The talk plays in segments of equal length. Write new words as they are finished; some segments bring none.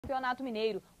Campeonato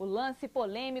Mineiro, o lance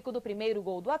polêmico do primeiro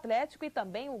gol do Atlético e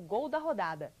também o gol da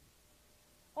rodada.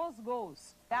 Os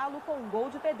gols. Galo com um gol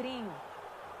de Pedrinho.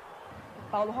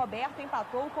 Paulo Roberto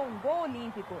empatou com um gol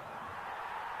olímpico.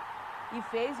 E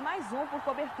fez mais um por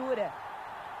cobertura.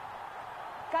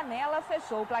 Canela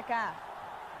fechou o placar.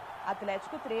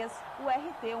 Atlético 3,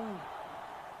 URT 1.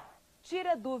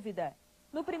 Tira dúvida.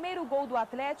 No primeiro gol do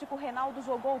Atlético, Reinaldo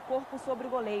jogou o corpo sobre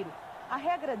o goleiro. A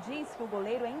regra diz que o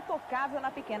goleiro é intocável na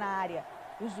pequena área.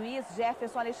 O juiz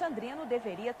Jefferson Alexandrino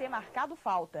deveria ter marcado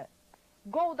falta.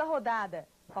 Gol da rodada.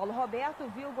 Paulo Roberto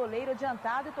viu o goleiro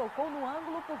adiantado e tocou no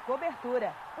ângulo por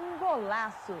cobertura. Um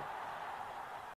golaço.